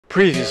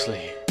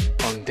Previously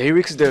on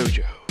Daerik's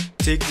dojo.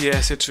 Take the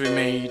assets we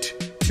made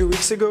 2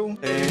 weeks ago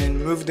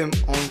and move them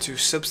onto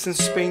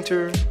Substance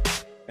Painter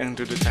and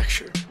do the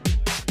texture.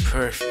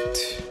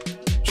 Perfect.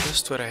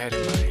 Just what I had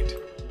in mind.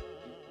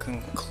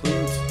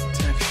 Conclude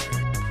texture.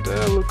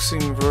 That looks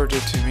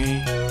inverted to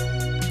me.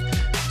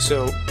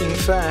 So, in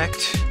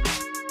fact,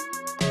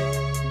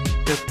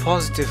 the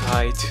positive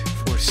height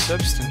for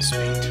Substance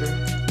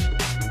Painter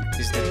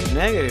is the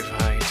negative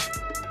height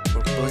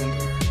for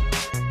Blender.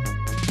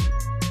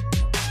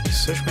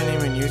 Search my name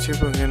on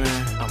YouTube.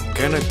 I'm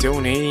gonna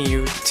donate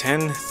you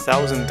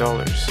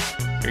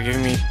 $10,000. You're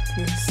giving me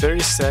 30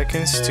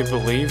 seconds to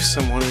believe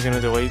someone is gonna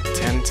donate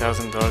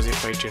 $10,000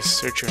 if I just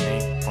search your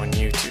name on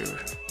YouTube.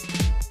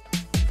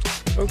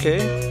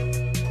 Okay,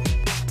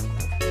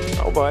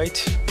 I'll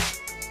bite.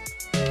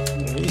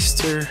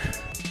 Mr.Beast's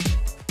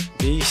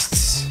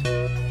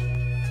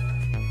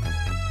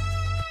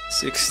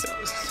 6,000.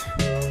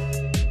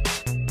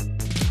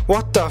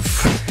 What the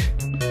f?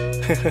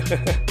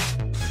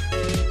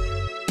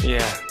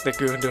 Yeah, the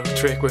good old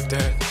trick with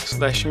that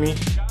slash me.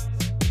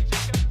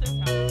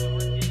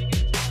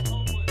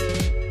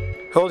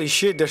 Holy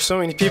shit, there's so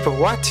many people.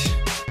 What?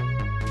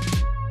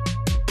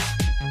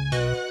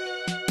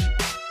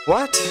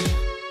 What?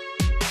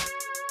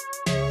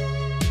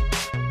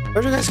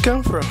 Where'd you guys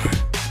come from?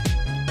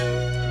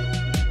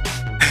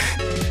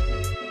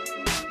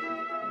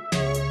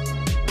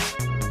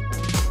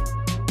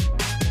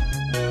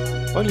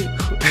 Holy.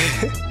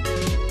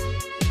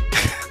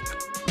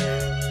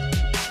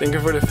 Thank you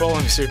for the follow,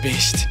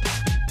 Mr.Beast.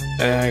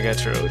 I got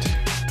trolled.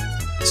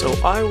 So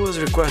I was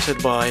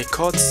requested by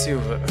Cod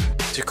Silva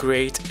to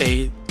create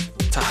a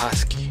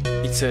Tahaski.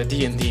 It's a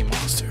D&D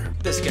monster.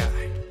 This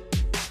guy.